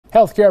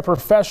Healthcare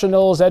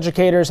professionals,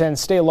 educators, and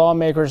state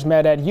lawmakers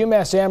met at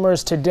UMass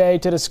Amherst today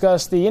to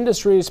discuss the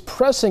industry's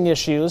pressing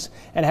issues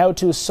and how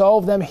to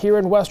solve them here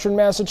in Western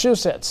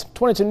Massachusetts.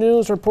 22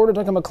 News reporter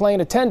Duncan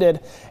McLean attended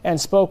and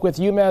spoke with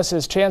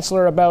UMass's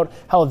chancellor about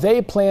how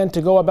they plan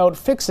to go about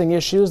fixing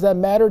issues that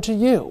matter to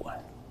you.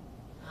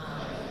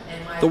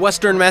 The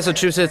Western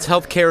Massachusetts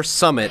Healthcare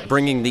Summit,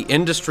 bringing the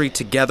industry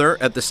together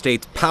at the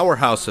state's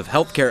powerhouse of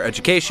healthcare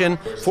education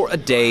for a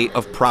day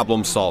of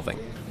problem solving.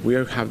 We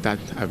have that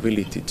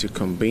ability to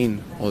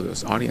convene all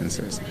those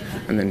audiences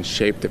and then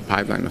shape the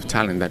pipeline of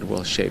talent that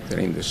will shape the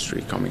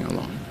industry coming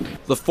along.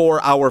 The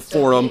 4-hour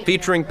forum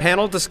featuring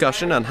panel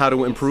discussion on how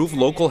to improve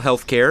local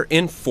healthcare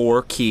in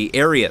 4 key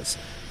areas: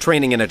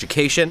 training and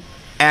education,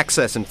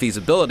 access and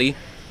feasibility,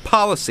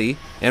 policy,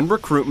 and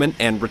recruitment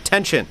and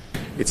retention.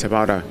 It's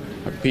about a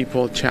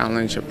people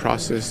challenge, a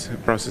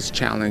process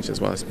challenge, as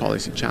well as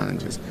policy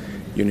challenges.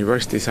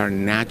 Universities are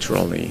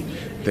naturally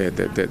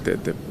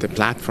the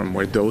platform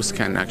where those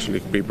can actually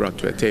be brought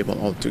to a table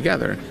all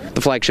together.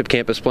 The flagship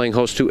campus playing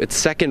host to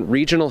its 2nd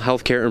Regional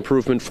Healthcare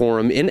Improvement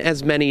Forum in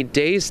as many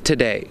days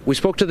today. We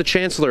spoke to the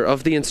chancellor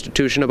of the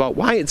institution about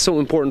why it's so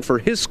important for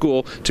his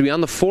school to be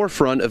on the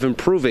forefront of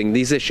improving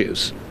these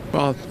issues.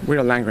 Well, we're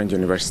a land-grant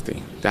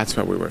university. That's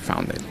why we were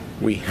founded.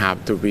 We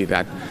have to be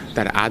that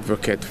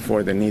advocate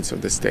for the needs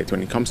of the state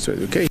when it comes to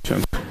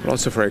education, but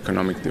also for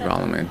economic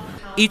development.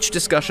 Each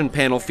discussion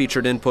panel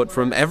featured input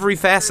from every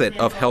facet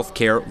of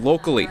healthcare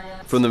locally,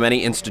 from the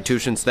many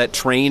institutions that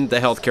train the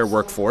healthcare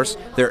workforce,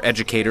 their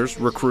educators,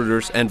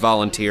 recruiters, and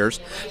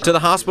volunteers, to the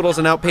hospitals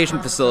and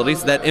outpatient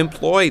facilities that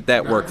employ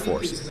that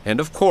workforce,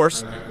 and of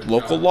course,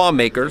 local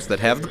lawmakers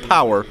that have the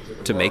power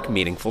to make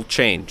meaningful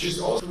change.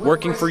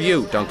 Working for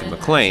you, Duncan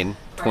McLean,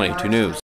 22 News.